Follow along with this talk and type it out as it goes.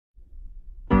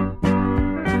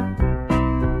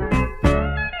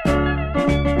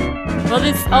Well,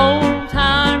 this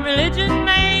old-time religion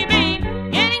may be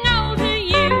getting old to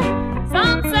you.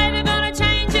 Some say they're gonna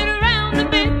change it around a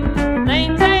bit,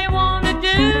 things they wanna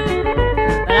do.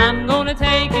 But I'm gonna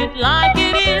take it like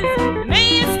it is. To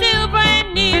me, it's still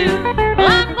brand new. Well,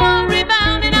 I'm glory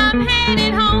bound and I'm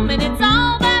headed home, and it's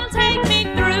all that'll take me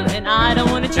through. And I don't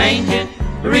wanna change it,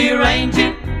 rearrange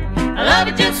it. I love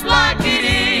it just like it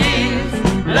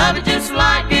is. Love it just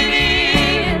like it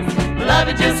is. Love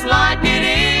it just like it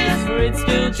is. For it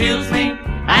still chills me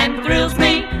and thrills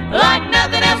me like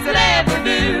nothing else could ever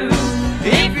do.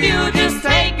 If you just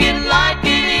take it like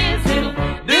it is, it'll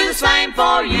do the same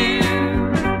for you.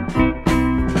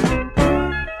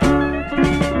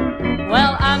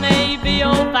 Well, I may be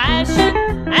old-fashioned,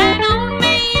 and on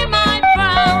me you might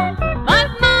frown, but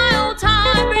my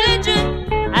old-time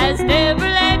religion has never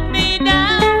let me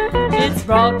down. It's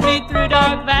brought me through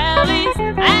dark valleys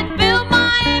and filled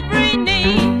my every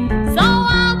need. So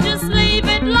I'll just leave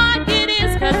it like it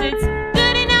is, 'cause it's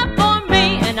good enough for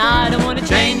me. And I don't want to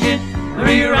change it,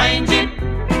 rearrange it.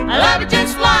 I love it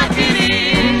just like it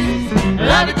is. I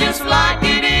love it just like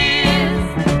it is.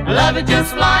 I love it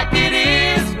just like it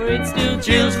is. For it still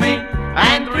chills me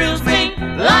and thrills me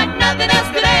like nothing else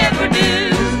could ever do.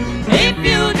 If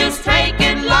you just take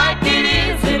it like it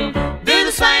is, it'll do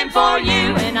the same for you.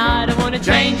 And I don't want to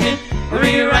change it,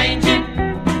 rearrange it.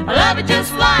 I love it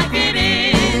just like it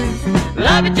is.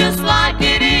 Love it just like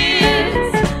it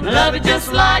is. Love it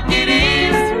just like it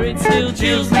is. For it still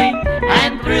chills me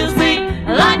and thrills me